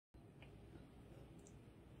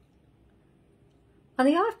On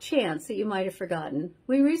the off chance that you might have forgotten,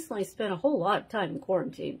 we recently spent a whole lot of time in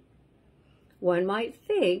quarantine. One might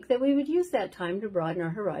think that we would use that time to broaden our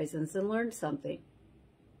horizons and learn something.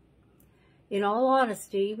 In all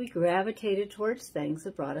honesty, we gravitated towards things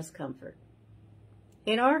that brought us comfort.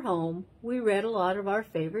 In our home, we read a lot of our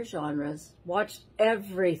favorite genres, watched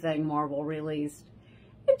everything Marvel released,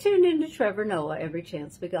 and tuned into Trevor Noah every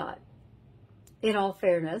chance we got. In all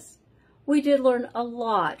fairness, we did learn a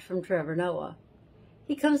lot from Trevor Noah.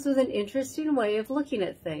 He comes with an interesting way of looking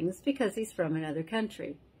at things because he's from another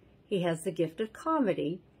country. He has the gift of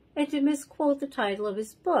comedy, and to misquote the title of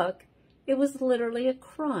his book, it was literally a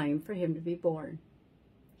crime for him to be born.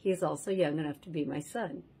 He is also young enough to be my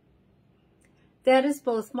son. That is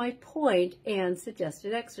both my point and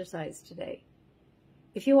suggested exercise today.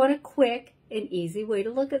 If you want a quick and easy way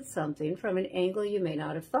to look at something from an angle you may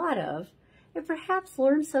not have thought of, and perhaps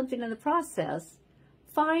learn something in the process,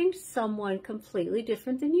 find someone completely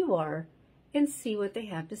different than you are and see what they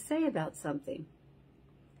have to say about something.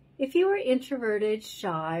 If you are introverted,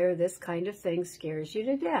 shy, or this kind of thing scares you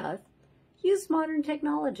to death, use modern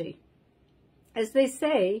technology. As they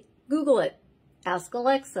say, Google it, ask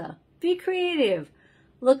Alexa, be creative,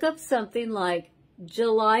 look up something like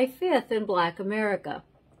July 5th in Black America.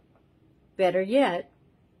 Better yet,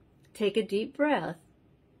 take a deep breath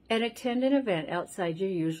and attend an event outside your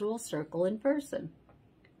usual circle in person.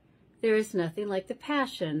 There is nothing like the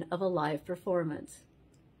passion of a live performance.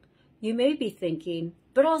 You may be thinking,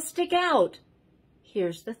 but I'll stick out.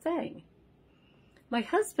 Here's the thing. My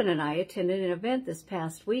husband and I attended an event this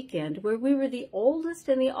past weekend where we were the oldest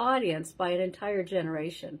in the audience by an entire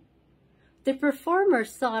generation. The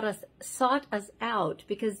performers sought us out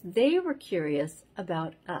because they were curious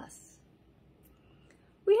about us.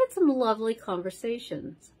 We had some lovely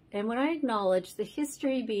conversations, and when I acknowledged the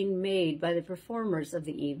history being made by the performers of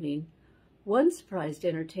the evening, one surprised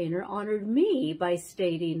entertainer honored me by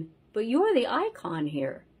stating, "But you're the icon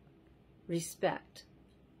here." Respect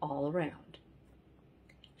all around.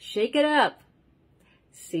 Shake it up.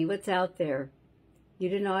 See what's out there. You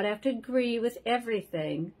do not have to agree with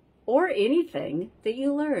everything or anything that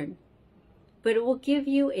you learn, but it will give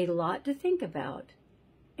you a lot to think about,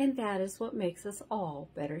 and that is what makes us all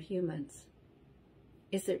better humans.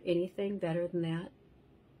 Is there anything better than that?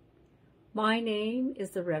 My name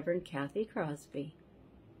is the Reverend Kathy Crosby,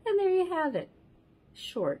 and there you have it,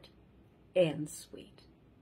 short and sweet.